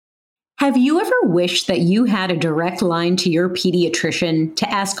Have you ever wished that you had a direct line to your pediatrician to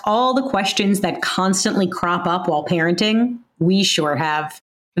ask all the questions that constantly crop up while parenting? We sure have.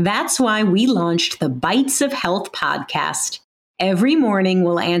 That's why we launched the Bites of Health podcast. Every morning,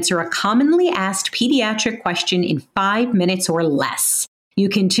 we'll answer a commonly asked pediatric question in 5 minutes or less. You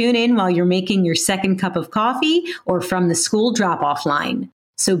can tune in while you're making your second cup of coffee or from the school drop-off line.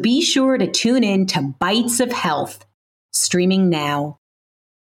 So be sure to tune in to Bites of Health, streaming now.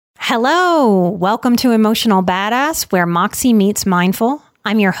 Hello, welcome to Emotional Badass, where Moxie meets Mindful.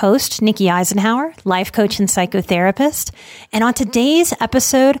 I'm your host, Nikki Eisenhower, life coach and psychotherapist. And on today's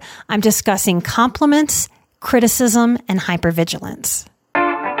episode, I'm discussing compliments, criticism, and hypervigilance.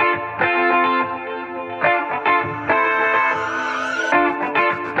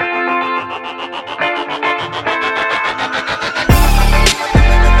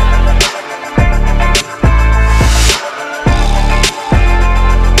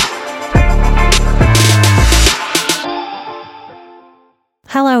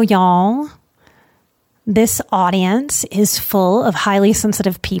 Hello, y'all. This audience is full of highly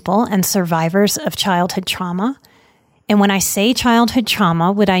sensitive people and survivors of childhood trauma. And when I say childhood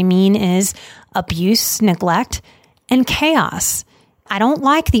trauma, what I mean is abuse, neglect, and chaos. I don't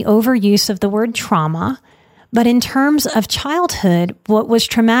like the overuse of the word trauma, but in terms of childhood, what was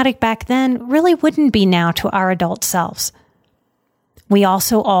traumatic back then really wouldn't be now to our adult selves. We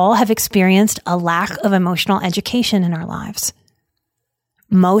also all have experienced a lack of emotional education in our lives.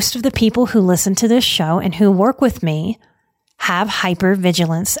 Most of the people who listen to this show and who work with me have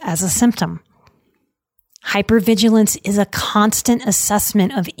hypervigilance as a symptom. Hypervigilance is a constant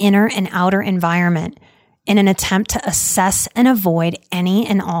assessment of inner and outer environment in an attempt to assess and avoid any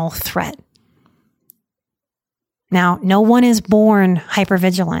and all threat. Now, no one is born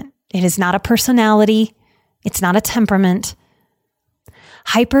hypervigilant. It is not a personality. It's not a temperament.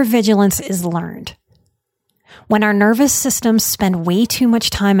 Hypervigilance is learned. When our nervous systems spend way too much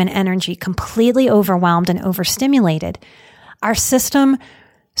time and energy completely overwhelmed and overstimulated, our system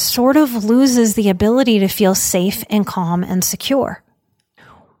sort of loses the ability to feel safe and calm and secure.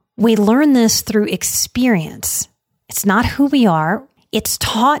 We learn this through experience. It's not who we are. It's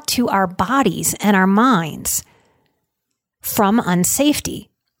taught to our bodies and our minds from unsafety.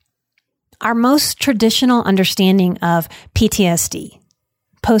 Our most traditional understanding of PTSD,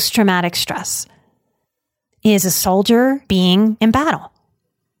 post-traumatic stress, is a soldier being in battle.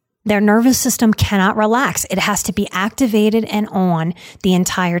 Their nervous system cannot relax. It has to be activated and on the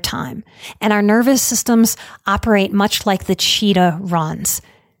entire time. And our nervous systems operate much like the cheetah runs.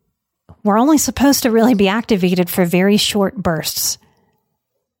 We're only supposed to really be activated for very short bursts.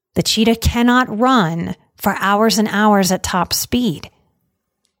 The cheetah cannot run for hours and hours at top speed.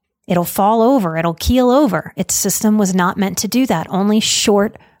 It'll fall over. It'll keel over. Its system was not meant to do that. Only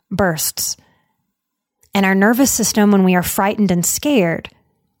short bursts. And our nervous system, when we are frightened and scared,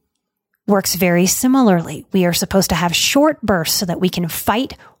 works very similarly. We are supposed to have short bursts so that we can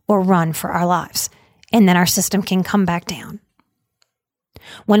fight or run for our lives. And then our system can come back down.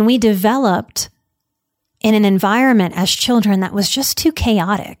 When we developed in an environment as children that was just too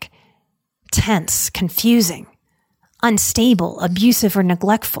chaotic, tense, confusing, unstable, abusive, or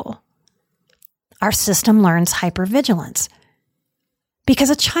neglectful, our system learns hypervigilance.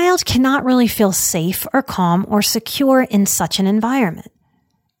 Because a child cannot really feel safe or calm or secure in such an environment.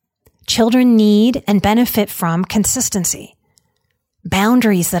 Children need and benefit from consistency,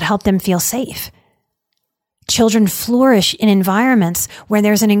 boundaries that help them feel safe. Children flourish in environments where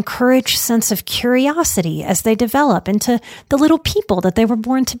there's an encouraged sense of curiosity as they develop into the little people that they were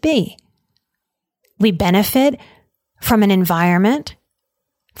born to be. We benefit from an environment,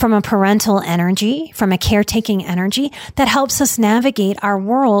 from a parental energy, from a caretaking energy that helps us navigate our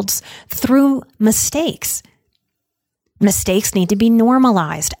worlds through mistakes. Mistakes need to be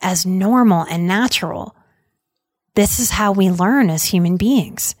normalized as normal and natural. This is how we learn as human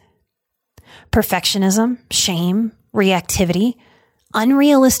beings. Perfectionism, shame, reactivity,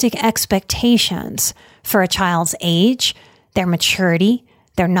 unrealistic expectations for a child's age, their maturity,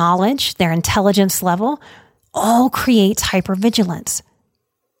 their knowledge, their intelligence level, all creates hypervigilance.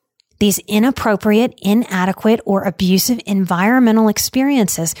 These inappropriate, inadequate, or abusive environmental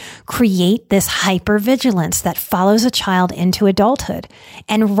experiences create this hypervigilance that follows a child into adulthood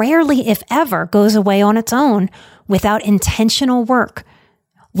and rarely, if ever, goes away on its own without intentional work.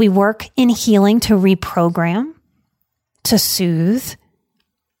 We work in healing to reprogram, to soothe,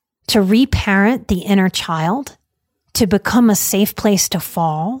 to reparent the inner child, to become a safe place to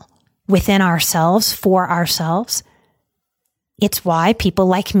fall within ourselves, for ourselves. It's why people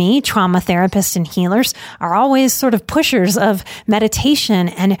like me, trauma therapists and healers, are always sort of pushers of meditation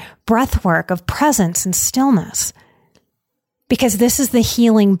and breath work, of presence and stillness. Because this is the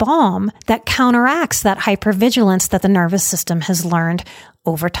healing balm that counteracts that hypervigilance that the nervous system has learned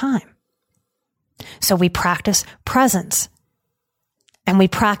over time. So we practice presence and we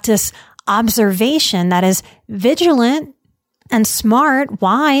practice observation that is vigilant and smart,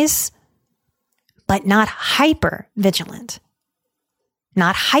 wise, but not hyper vigilant.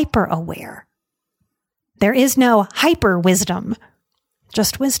 Not hyper aware. There is no hyper wisdom,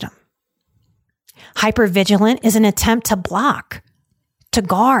 just wisdom. Hypervigilant is an attempt to block, to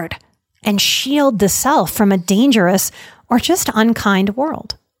guard, and shield the self from a dangerous or just unkind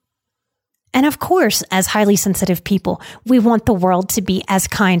world. And of course, as highly sensitive people, we want the world to be as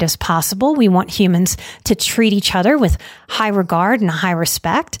kind as possible. We want humans to treat each other with high regard and high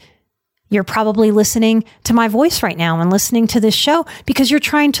respect. You're probably listening to my voice right now and listening to this show because you're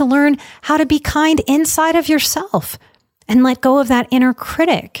trying to learn how to be kind inside of yourself and let go of that inner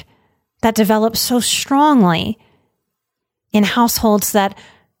critic that develops so strongly in households that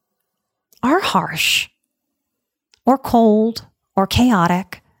are harsh or cold or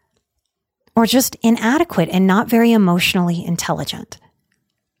chaotic or just inadequate and not very emotionally intelligent.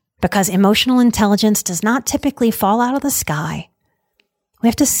 Because emotional intelligence does not typically fall out of the sky. We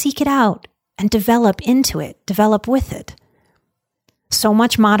have to seek it out and develop into it, develop with it. So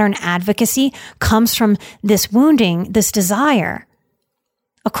much modern advocacy comes from this wounding, this desire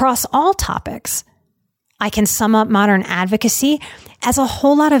across all topics. I can sum up modern advocacy as a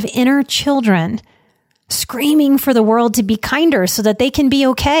whole lot of inner children screaming for the world to be kinder so that they can be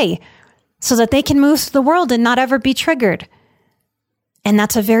okay, so that they can move through the world and not ever be triggered. And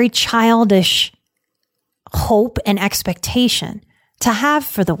that's a very childish hope and expectation to have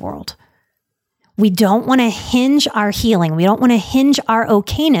for the world. We don't want to hinge our healing. We don't want to hinge our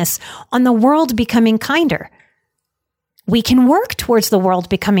okayness on the world becoming kinder. We can work towards the world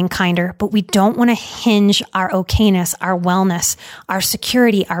becoming kinder, but we don't want to hinge our okayness, our wellness, our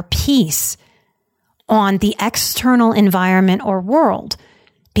security, our peace on the external environment or world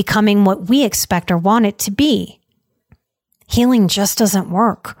becoming what we expect or want it to be. Healing just doesn't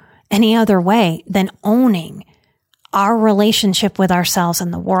work any other way than owning our relationship with ourselves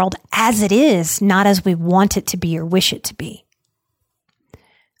and the world as it is, not as we want it to be or wish it to be.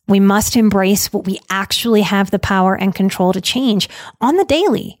 We must embrace what we actually have the power and control to change on the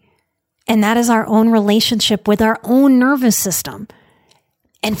daily. And that is our own relationship with our own nervous system.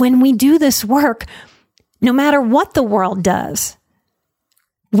 And when we do this work, no matter what the world does,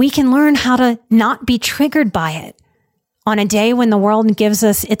 we can learn how to not be triggered by it on a day when the world gives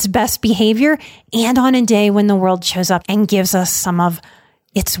us its best behavior and on a day when the world shows up and gives us some of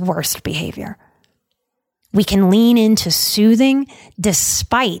its worst behavior. We can lean into soothing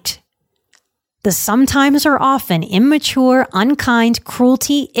despite the sometimes or often immature, unkind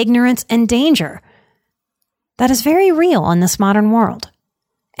cruelty, ignorance, and danger that is very real in this modern world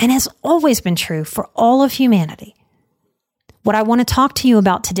and has always been true for all of humanity. What I want to talk to you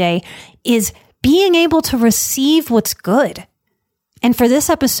about today is being able to receive what's good. And for this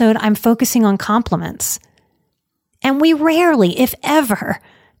episode, I'm focusing on compliments. And we rarely, if ever,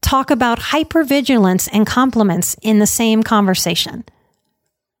 talk about hypervigilance and compliments in the same conversation.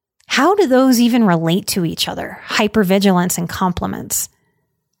 How do those even relate to each other? Hypervigilance and compliments?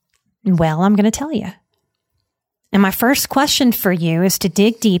 Well, I'm going to tell you. And my first question for you is to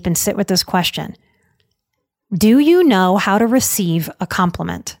dig deep and sit with this question. Do you know how to receive a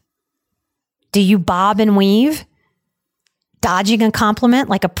compliment? Do you bob and weave, dodging a compliment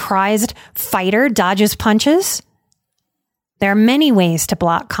like a prized fighter dodges punches? There are many ways to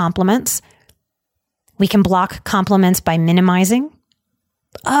block compliments. We can block compliments by minimizing.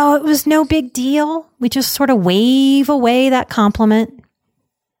 Oh, it was no big deal. We just sort of wave away that compliment.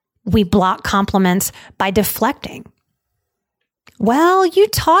 We block compliments by deflecting. Well, you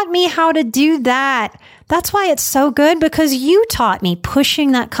taught me how to do that. That's why it's so good, because you taught me,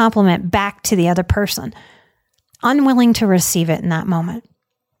 pushing that compliment back to the other person, unwilling to receive it in that moment.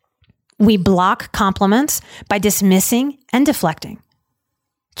 We block compliments by dismissing and deflecting,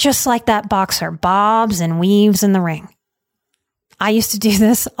 just like that boxer bobs and weaves in the ring. I used to do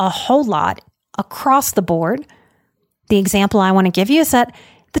this a whole lot across the board. The example I want to give you is that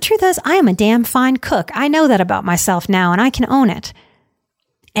the truth is, I am a damn fine cook. I know that about myself now, and I can own it.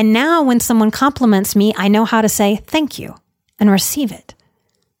 And now when someone compliments me, I know how to say thank you and receive it.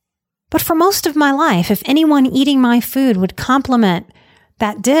 But for most of my life, if anyone eating my food would compliment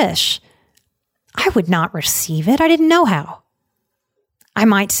that dish, I would not receive it. I didn't know how. I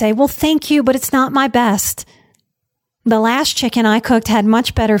might say, well, thank you, but it's not my best. The last chicken I cooked had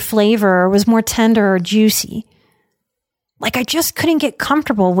much better flavor or was more tender or juicy. Like I just couldn't get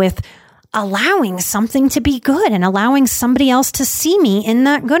comfortable with allowing something to be good and allowing somebody else to see me in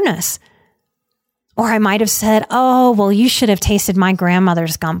that goodness. Or I might have said, oh, well, you should have tasted my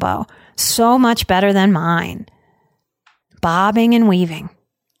grandmother's gumbo. So much better than mine. Bobbing and weaving.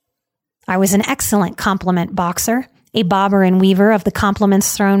 I was an excellent compliment boxer, a bobber and weaver of the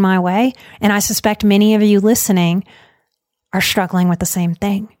compliments thrown my way, and I suspect many of you listening are struggling with the same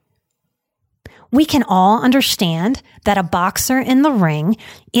thing. We can all understand that a boxer in the ring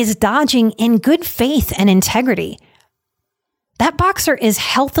is dodging in good faith and integrity. That boxer is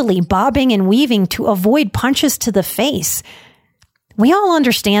healthily bobbing and weaving to avoid punches to the face. We all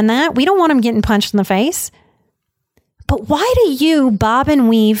understand that. We don't want him getting punched in the face. But why do you bob and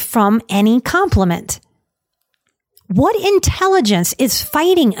weave from any compliment? What intelligence is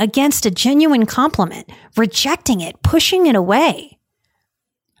fighting against a genuine compliment, rejecting it, pushing it away?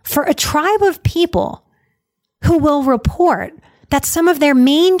 For a tribe of people who will report that some of their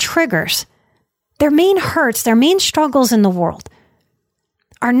main triggers, their main hurts, their main struggles in the world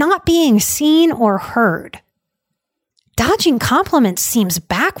are not being seen or heard, dodging compliments seems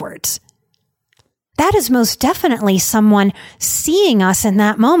backwards. That is most definitely someone seeing us in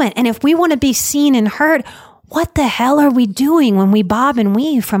that moment. And if we want to be seen and heard, what the hell are we doing when we bob and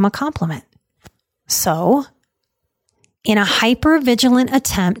weave from a compliment? So, in a hyper-vigilant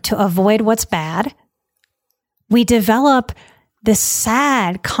attempt to avoid what's bad, we develop this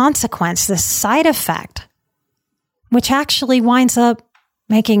sad consequence, this side effect, which actually winds up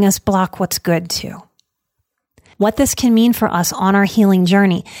making us block what's good too. What this can mean for us on our healing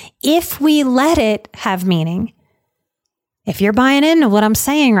journey, if we let it have meaning, if you're buying into what I'm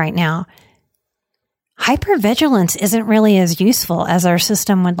saying right now, hypervigilance isn't really as useful as our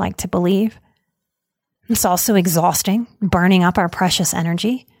system would like to believe. It's also exhausting, burning up our precious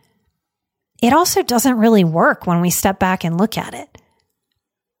energy. It also doesn't really work when we step back and look at it.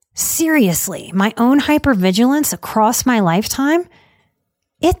 Seriously, my own hypervigilance across my lifetime,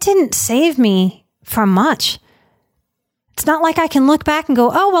 it didn't save me from much. It's not like I can look back and go,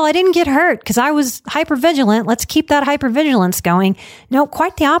 oh, well, I didn't get hurt because I was hypervigilant. Let's keep that hypervigilance going. No,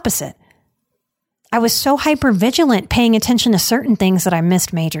 quite the opposite. I was so hypervigilant paying attention to certain things that I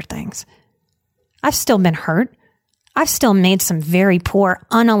missed major things. I've still been hurt. I've still made some very poor,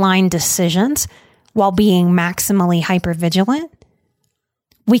 unaligned decisions while being maximally hypervigilant.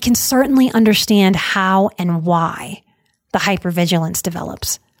 We can certainly understand how and why the hypervigilance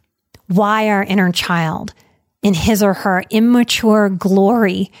develops. Why our inner child, in his or her immature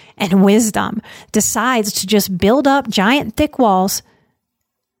glory and wisdom, decides to just build up giant thick walls,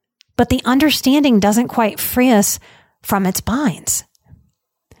 but the understanding doesn't quite free us from its binds.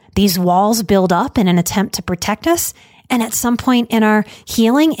 These walls build up in an attempt to protect us, and at some point in our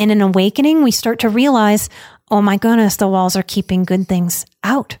healing and an awakening, we start to realize, oh my goodness, the walls are keeping good things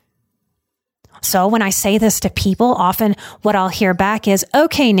out. So when I say this to people, often what I'll hear back is,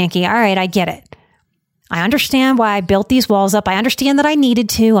 okay, Nikki, all right, I get it. I understand why I built these walls up. I understand that I needed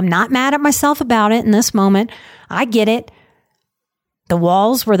to. I'm not mad at myself about it in this moment. I get it. The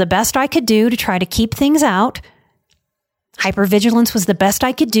walls were the best I could do to try to keep things out. Hypervigilance was the best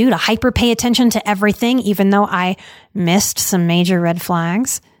I could do to hyper pay attention to everything, even though I missed some major red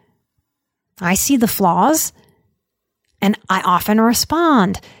flags. I see the flaws, and I often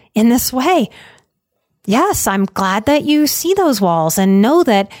respond in this way. Yes, I'm glad that you see those walls and know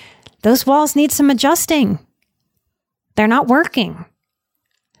that those walls need some adjusting. They're not working.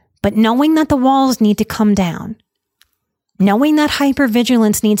 But knowing that the walls need to come down, knowing that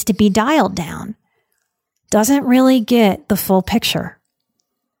hypervigilance needs to be dialed down, doesn't really get the full picture.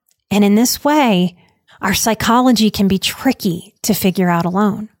 And in this way, our psychology can be tricky to figure out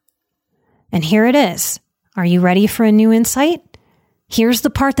alone. And here it is. Are you ready for a new insight? Here's the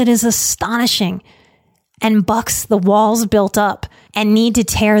part that is astonishing and bucks the walls built up and need to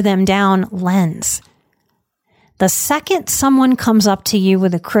tear them down lens. The second someone comes up to you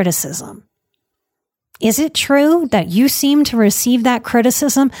with a criticism, is it true that you seem to receive that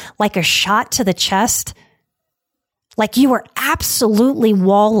criticism like a shot to the chest? Like you were absolutely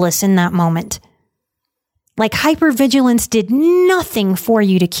wallless in that moment. Like hypervigilance did nothing for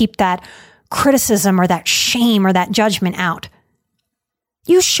you to keep that criticism or that shame or that judgment out.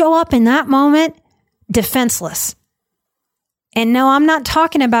 You show up in that moment defenseless. And no, I'm not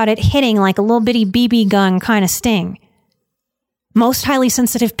talking about it hitting like a little bitty BB gun kind of sting. Most highly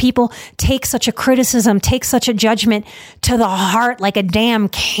sensitive people take such a criticism, take such a judgment to the heart like a damn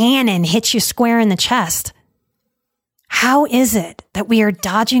cannon hits you square in the chest. How is it that we are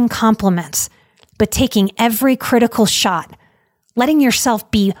dodging compliments but taking every critical shot, letting yourself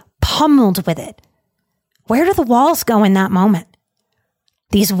be pummeled with it. Where do the walls go in that moment?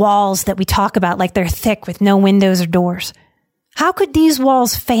 These walls that we talk about like they're thick with no windows or doors. How could these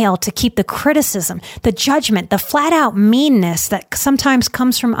walls fail to keep the criticism, the judgment, the flat out meanness that sometimes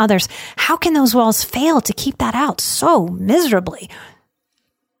comes from others? How can those walls fail to keep that out so miserably?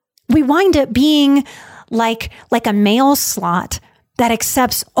 We wind up being like a mail slot that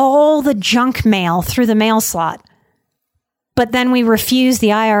accepts all the junk mail through the mail slot. But then we refuse the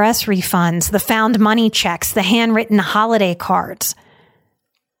IRS refunds, the found money checks, the handwritten holiday cards.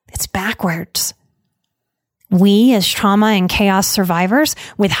 It's backwards. We, as trauma and chaos survivors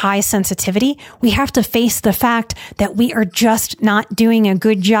with high sensitivity, we have to face the fact that we are just not doing a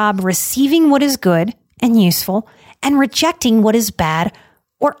good job receiving what is good and useful and rejecting what is bad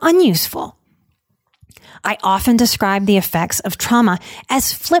or unuseful. I often describe the effects of trauma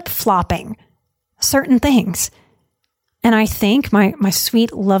as flip-flopping certain things. And I think my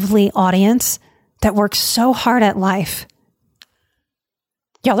sweet, lovely audience that works so hard at life,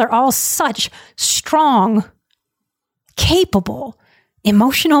 y'all are all such strong, capable,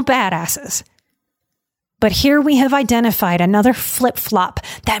 emotional badasses. But here we have identified another flip-flop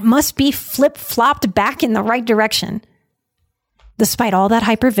that must be flip-flopped back in the right direction. Despite all that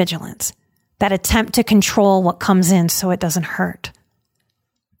hypervigilance, that attempt to control what comes in so it doesn't hurt,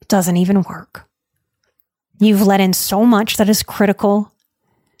 doesn't even work. You've let in so much that is critical,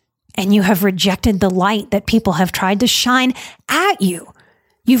 and you have rejected the light that people have tried to shine at you.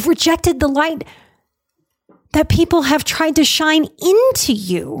 You've rejected the light that people have tried to shine into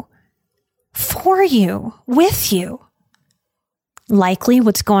you, for you, with you. Likely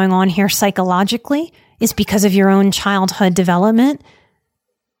what's going on here psychologically is because of your own childhood development.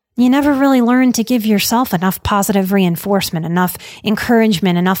 You never really learned to give yourself enough positive reinforcement, enough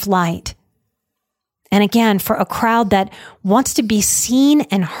encouragement, enough light. And again, for a crowd that wants to be seen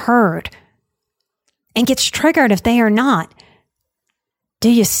and heard and gets triggered if they are not, do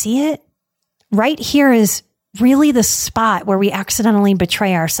you see it? Right here is really the spot where we accidentally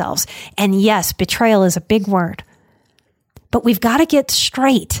betray ourselves. And yes, betrayal is a big word. But we've got to get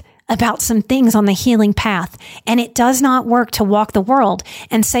straight about some things on the healing path. And it does not work to walk the world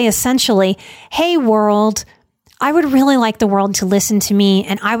and say essentially, hey world, I would really like the world to listen to me,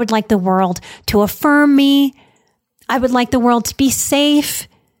 and I would like the world to affirm me. I would like the world to be safe.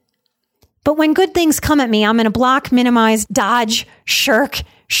 But when good things come at me, I'm going to block, minimize, dodge, shirk,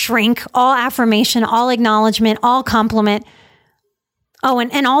 shrink, all affirmation, all acknowledgement, all compliment. Oh,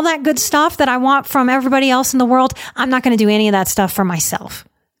 and all that good stuff that I want from everybody else in the world, I'm not going to do any of that stuff for myself.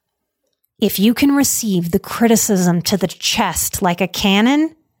 If you can receive the criticism to the chest like a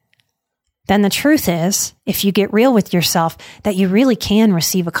cannon, then the truth is, if you get real with yourself, that you really can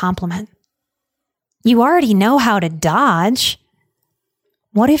receive a compliment. You already know how to dodge.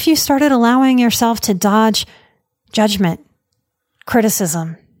 What if you started allowing yourself to dodge judgment,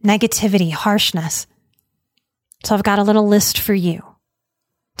 criticism, negativity, harshness? So I've got a little list for you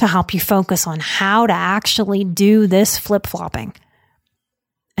to help you focus on how to actually do this flip-flopping.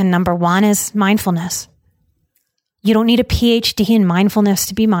 And number one is mindfulness. You don't need a PhD in mindfulness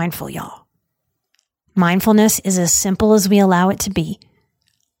to be mindful, y'all. Mindfulness is as simple as we allow it to be.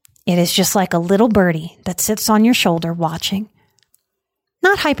 It is just like a little birdie that sits on your shoulder watching.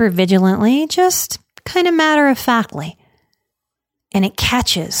 Not hypervigilantly, just kind of matter-of-factly. And it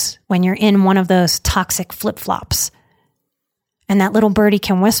catches when you're in one of those toxic flip-flops. And that little birdie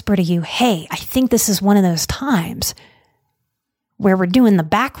can whisper to you, hey, I think this is one of those times where we're doing the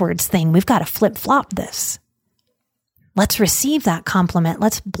backwards thing. We've got to flip-flop this. Let's receive that compliment.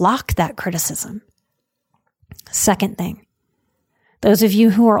 Let's block that criticism. Second thing, those of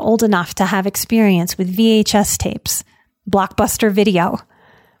you who are old enough to have experience with VHS tapes, Blockbuster Video,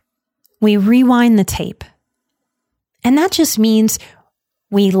 we rewind the tape. And that just means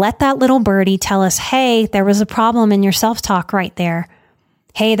we let that little birdie tell us, hey, there was a problem in your self-talk right there.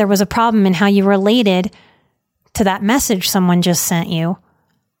 Hey, there was a problem in how you related to that message someone just sent you.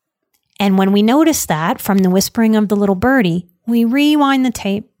 And when we notice that from the whispering of the little birdie, we rewind the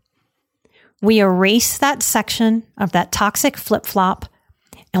tape. We erase that section of that toxic flip-flop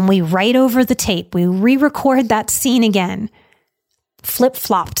and we write over the tape. We re-record that scene again,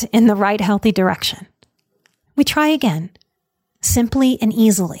 flip-flopped in the right healthy direction. We try again, simply and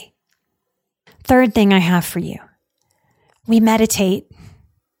easily. Third thing I have for you, we meditate.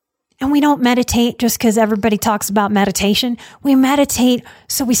 And we don't meditate just because everybody talks about meditation. We meditate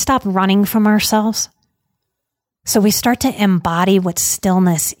so we stop running from ourselves. So we start to embody what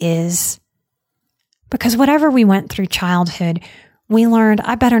stillness is. Because whatever we went through childhood, we learned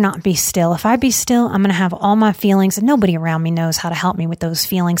I better not be still. If I be still, I'm going to have all my feelings and nobody around me knows how to help me with those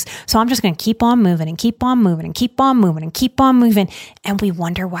feelings. So I'm just going to keep on moving and keep on moving and keep on moving and keep on moving. And we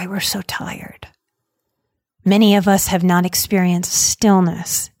wonder why we're so tired. Many of us have not experienced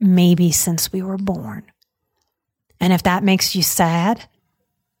stillness, maybe since we were born. And if that makes you sad,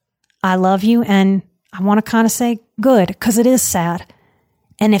 I love you. And I want to kind of say good, because it is sad.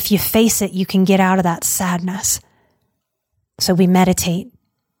 And if you face it, you can get out of that sadness. So we meditate,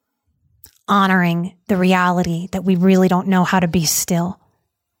 honoring the reality that we really don't know how to be still.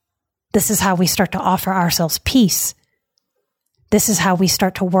 This is how we start to offer ourselves peace. This is how we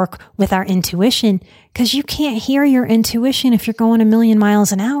start to work with our intuition, because you can't hear your intuition if you're going 1,000,000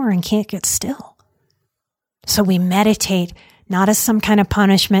 miles an hour and can't get still. So we meditate, not as some kind of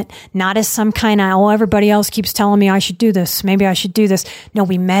punishment, not as some kind of, oh, everybody else keeps telling me I should do this. Maybe I should do this. No,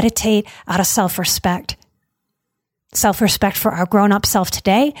 we meditate out of self-respect. Self-respect for our grown-up self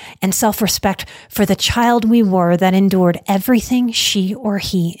today, and self-respect for the child we were that endured everything she or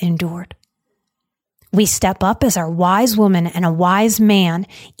he endured. We step up as a wise woman and a wise man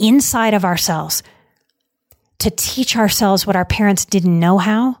inside of ourselves to teach ourselves what our parents didn't know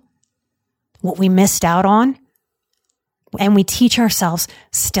how, what we missed out on, and we teach ourselves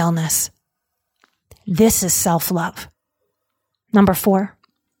stillness. This is self-love. Number 4.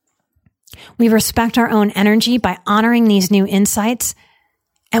 We respect our own energy by honoring these new insights,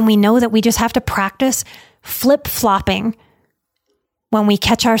 and we know that we just have to practice flip-flopping when we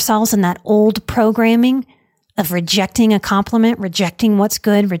catch ourselves in that old programming of rejecting a compliment, rejecting what's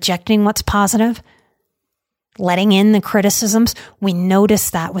good, rejecting what's positive, letting in the criticisms. We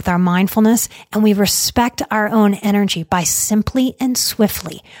notice that with our mindfulness, and we respect our own energy by simply and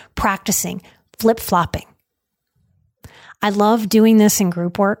swiftly practicing flip-flopping. I love doing this in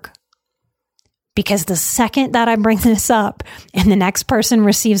group work, because the second that I bring this up and the next person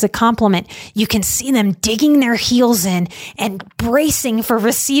receives a compliment, you can see them digging their heels in and bracing for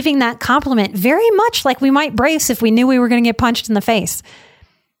receiving that compliment, very much like we might brace if we knew we were going to get punched in the face.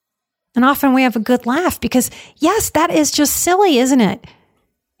 And often we have a good laugh because, yes, that is just silly, isn't it?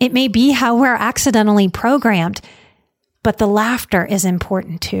 It may be how we're accidentally programmed, but the laughter is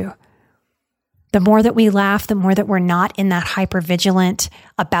important too. The more that we laugh, the more that we're not in that hypervigilant,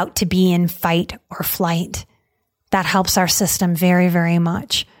 about to be in fight or flight. That helps our system very, very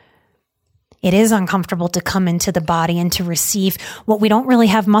much. It is uncomfortable to come into the body and to receive what we don't really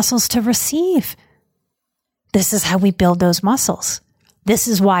have muscles to receive. This is how we build those muscles. This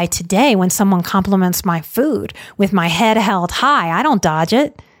is why today, when someone compliments my food with my head held high, I don't dodge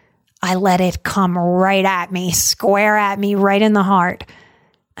it. I let it come right at me, square at me, right in the heart.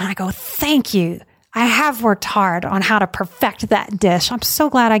 And I go, thank you. I have worked hard on how to perfect that dish. I'm so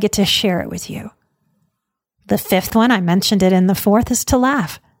glad I get to share it with you. The 5th one, I mentioned it in the 4th, is to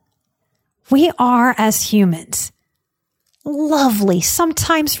laugh. We are, as humans, lovely,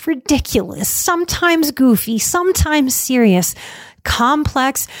 sometimes ridiculous, sometimes goofy, sometimes serious,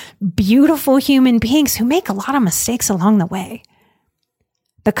 complex, beautiful human beings who make a lot of mistakes along the way.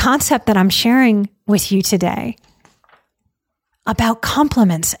 The concept that I'm sharing with you today about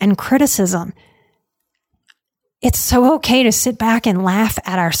compliments and criticism, it's so okay to sit back and laugh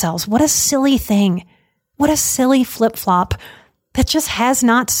at ourselves. What a silly thing. What a silly flip-flop that just has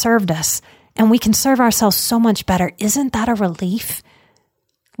not served us. And we can serve ourselves so much better. Isn't that a relief?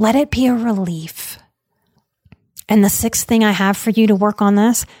 Let it be a relief. And the 6th thing I have for you to work on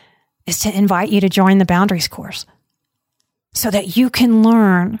this is to invite you to join the boundaries course so that you can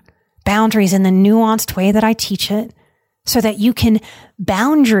learn boundaries in the nuanced way that I teach it, so that you can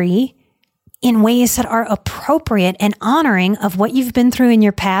boundary in ways that are appropriate and honoring of what you've been through in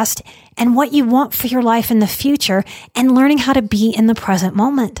your past and what you want for your life in the future, and learning how to be in the present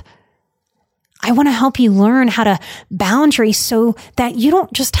moment. I want to help you learn how to boundary so that you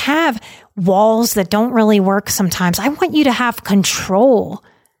don't just have walls that don't really work sometimes. I want you to have control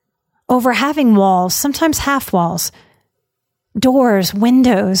over having walls, sometimes half walls, doors,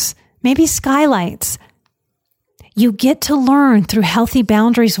 windows, maybe skylights. You get to learn through healthy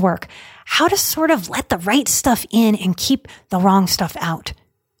boundaries work how to sort of let the right stuff in and keep the wrong stuff out.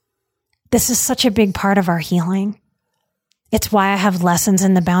 This is such a big part of our healing. It's why I have lessons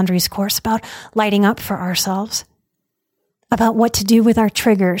in the boundaries course about lighting up for ourselves, about what to do with our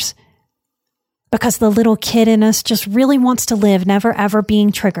triggers, because the little kid in us just really wants to live never ever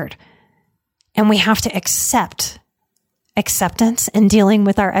being triggered. And we have to accept. Acceptance and dealing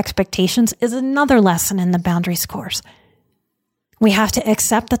with our expectations is another lesson in the boundaries course. We have to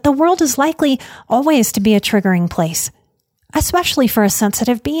accept that the world is likely always to be a triggering place, especially for a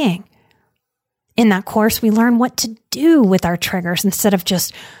sensitive being. In that course, we learn what to do with our triggers instead of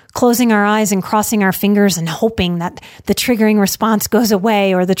just closing our eyes and crossing our fingers and hoping that the triggering response goes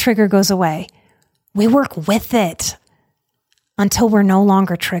away or the trigger goes away. We work with it until we're no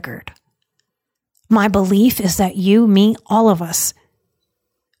longer triggered. My belief is that you, me, all of us,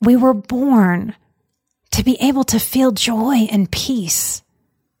 we were born to be able to feel joy and peace.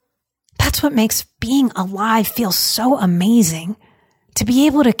 That's what makes being alive feel so amazing. To be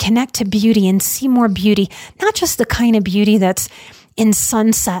able to connect to beauty and see more beauty, not just the kind of beauty that's in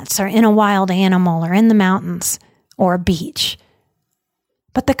sunsets or in a wild animal or in the mountains or a beach,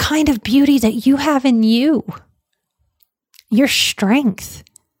 but the kind of beauty that you have in you, your strength,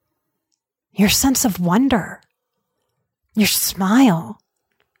 your sense of wonder, your smile,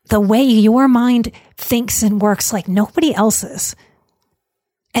 the way your mind thinks and works like nobody else's,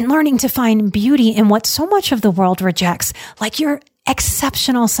 and learning to find beauty in what so much of the world rejects, like your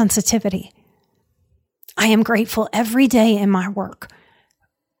exceptional sensitivity. I am grateful every day in my work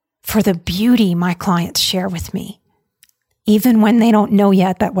for the beauty my clients share with me, even when they don't know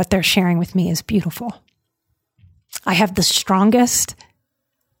yet that what they're sharing with me is beautiful. I have the strongest,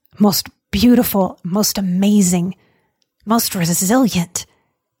 most beautiful, most amazing, most resilient,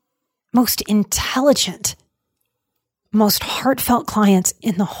 most intelligent, most heartfelt clients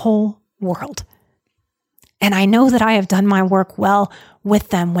in the whole world. And I know that I have done my work well with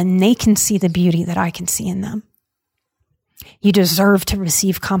them when they can see the beauty that I can see in them. You deserve to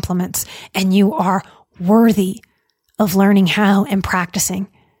receive compliments, and you are worthy of learning how and practicing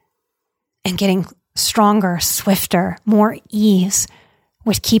and getting stronger, swifter, more ease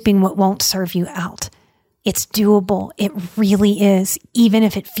with keeping what won't serve you out. It's doable. It really is, even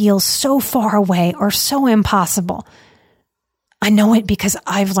if it feels so far away or so impossible. I know it because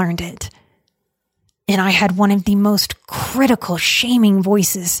I've learned it. And I had one of the most critical, shaming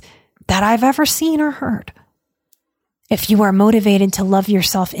voices that I've ever seen or heard. If you are motivated to love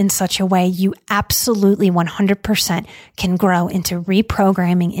yourself in such a way, you absolutely 100% can grow into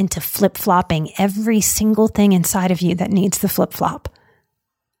reprogramming, into flip-flopping every single thing inside of you that needs the flip-flop.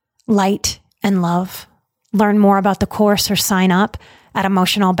 Light and love. Learn more about the course or sign up at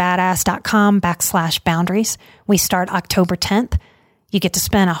emotionalbadass.com/boundaries. We start October 10th. You get to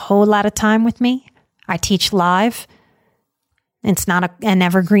spend a whole lot of time with me. I teach live. It's not an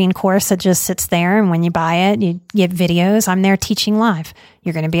evergreen course that just sits there, and when you buy it, you get videos. I'm there teaching live.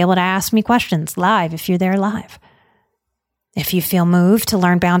 You're going to be able to ask me questions live if you're there live. If you feel moved to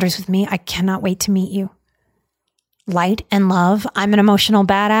learn boundaries with me, I cannot wait to meet you. Light and love. I'm an emotional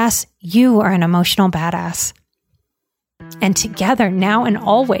badass. You are an emotional badass. And together, now and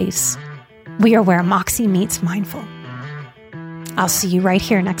always, we are where Moxie meets mindful. I'll see you right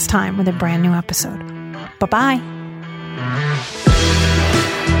here next time with a brand new episode. Bye-bye.